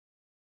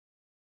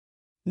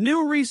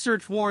New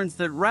research warns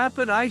that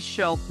rapid ice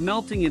shelf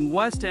melting in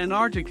West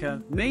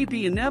Antarctica may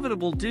be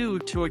inevitable due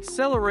to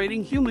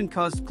accelerating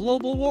human-caused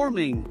global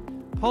warming,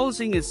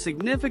 posing a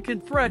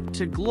significant threat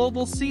to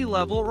global sea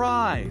level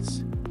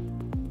rise.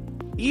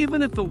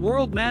 Even if the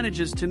world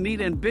manages to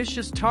meet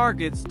ambitious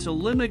targets to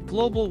limit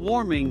global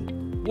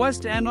warming,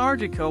 West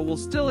Antarctica will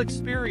still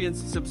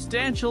experience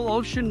substantial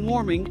ocean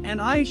warming and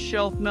ice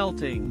shelf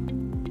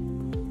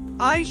melting.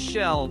 Ice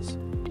shelves,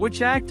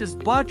 which act as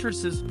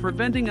buttresses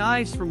preventing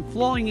ice from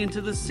flowing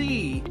into the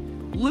sea,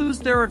 lose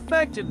their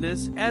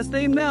effectiveness as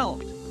they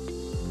melt.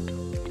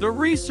 The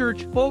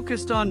research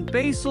focused on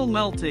basal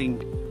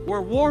melting,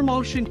 where warm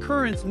ocean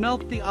currents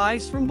melt the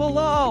ice from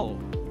below.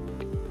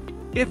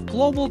 If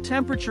global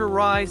temperature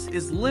rise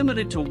is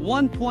limited to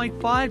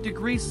 1.5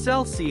 degrees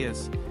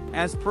Celsius,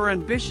 as per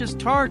ambitious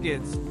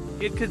targets,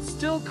 it could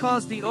still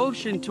cause the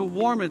ocean to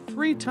warm at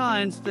 3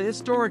 times the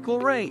historical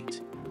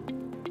rate.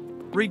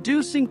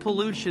 Reducing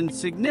pollution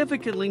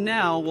significantly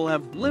now will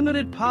have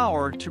limited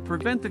power to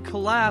prevent the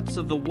collapse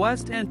of the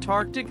West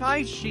Antarctic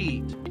ice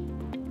sheet.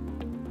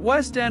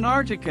 West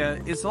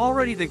Antarctica is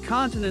already the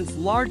continent's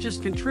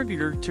largest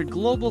contributor to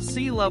global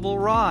sea level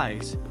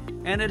rise,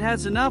 and it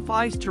has enough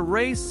ice to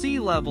raise sea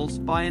levels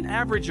by an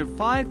average of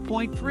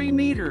 5.3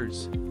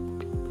 meters.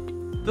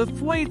 The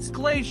Thwaites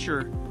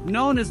Glacier,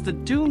 known as the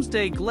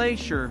Doomsday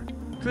Glacier,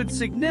 could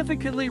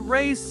significantly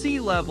raise sea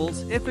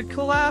levels if it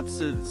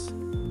collapses.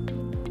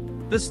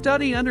 The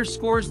study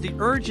underscores the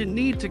urgent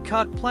need to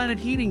cut planet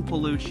heating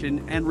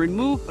pollution and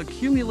remove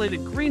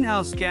accumulated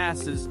greenhouse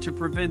gases to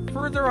prevent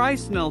further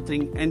ice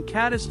melting and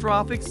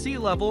catastrophic sea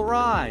level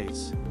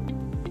rise.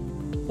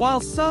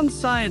 While some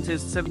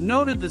scientists have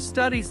noted the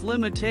study's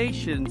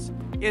limitations,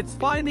 its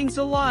findings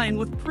align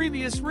with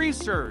previous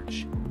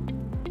research.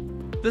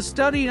 The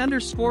study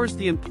underscores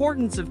the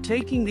importance of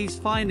taking these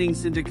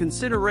findings into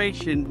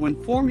consideration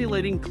when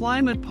formulating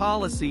climate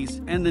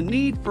policies and the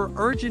need for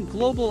urgent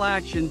global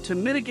action to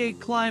mitigate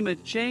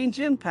climate change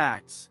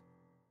impacts.